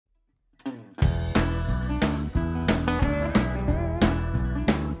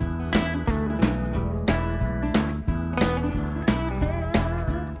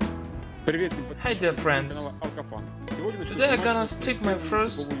Hey dear friends, today I'm gonna stick my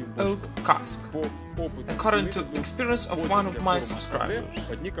first oak cask, according to experience of one of my subscribers.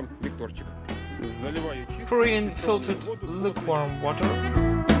 Pour in filtered lukewarm water.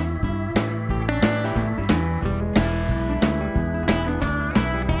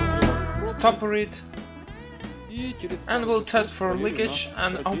 Stopper it, and we'll test for leakage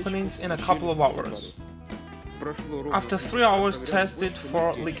and openings in a couple of hours. After 3 hours, test it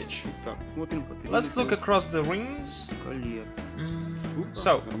for leakage. Let's look across the rings.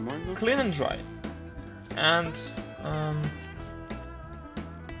 So, clean and dry. And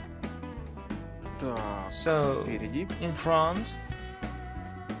so, in front.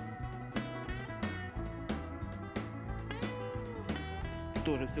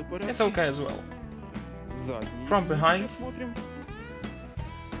 It's okay as well. From behind.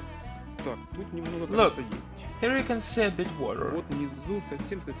 Look, here you can see a bit water.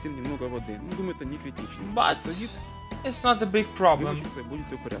 But it's not a big problem.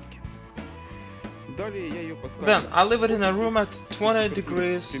 Then I leave it in a room at 20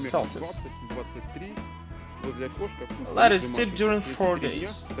 degrees Celsius. Let it steep during 4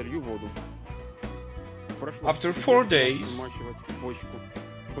 days. After 4 days,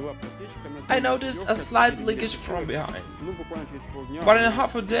 I noticed a slight leakage from behind, but in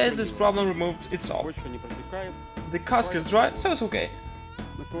half a day this problem removed itself. The cask is dry, so it's okay.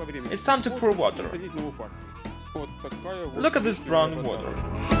 It's time to pour water. Look at this brown water.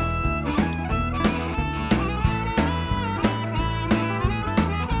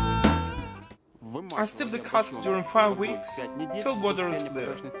 I steep the cask during 5 weeks till water is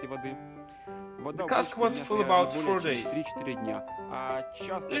clear. The cask was full about 4 days.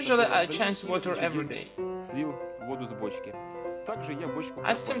 Usually I change water every day.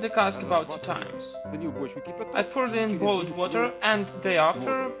 I steamed the cask about 2 times. I poured in boiled water and day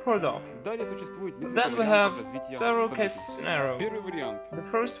after poured off. Then we have several case scenarios. The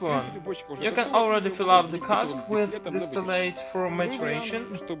first one, you can already fill up the cask with distillate for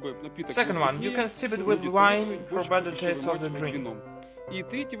maturation. Second one, you can steep it with wine for better taste of the drink.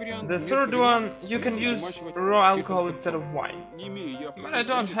 The third one, you can use raw alcohol instead of wine. But I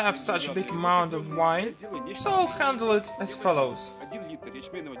don't have such a big amount of wine, so I'll handle it as follows.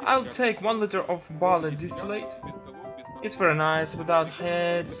 I'll take 1 liter of barley distillate. It's very nice, without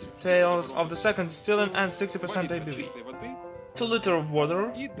heads, tails of the second distilling and 60% ABV. 2 liters of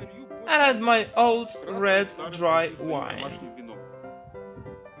water, and add my old red dry wine.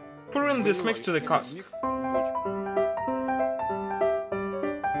 Pour in this mix to the cask.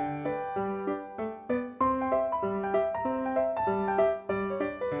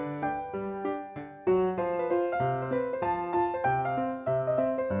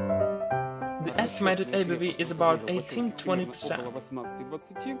 The estimated ABV is about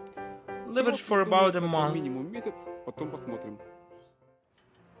 18–20%. Leave it for about a month.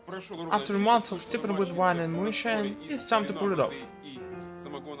 After a month of steeping with wine and moonshine, it's time to pour it off.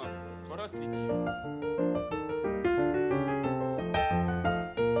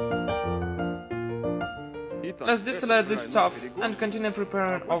 Let's distillate this stuff and continue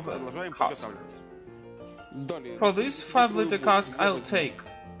preparing of the cask. For this 5-liter cask I'll take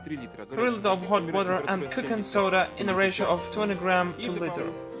 3 liters of hot water and cooking soda in a ratio of 20 grams to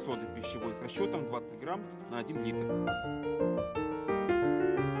liter.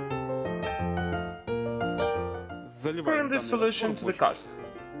 Pour in this solution to the cask.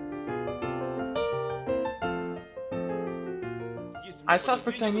 I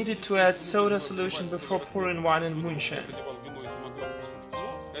suspect I needed to add soda solution before pouring wine and moonshine.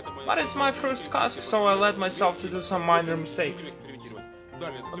 But it's my first cask, so I let myself to do some minor mistakes.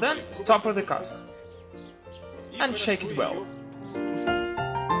 Then stopper the cask and shake it well.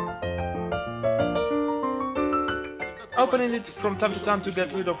 Opening it from time to time to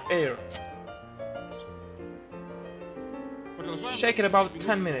get rid of air. Shake it about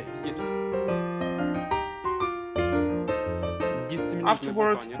 10 minutes.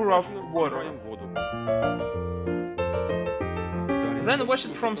 Afterwards, pour off water. Then wash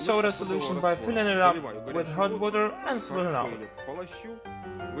it from soda solution by filling it up with hot water and spilling it out.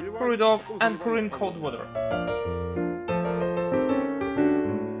 Pour it off and pour in cold water.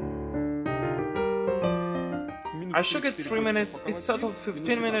 I shook it 3 minutes, it settled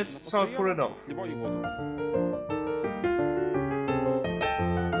 15 minutes, so I pour it off.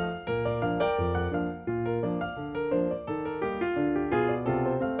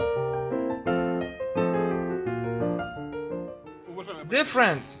 Dear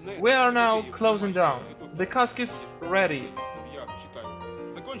friends, we are now closing down. The cask is ready.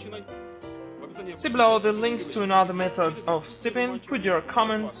 See below the links to another methods of steeping. Put your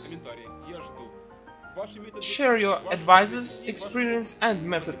comments. share your advices, experience and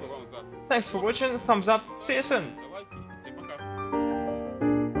methods. Thanks for watching, thumbs up, see you soon!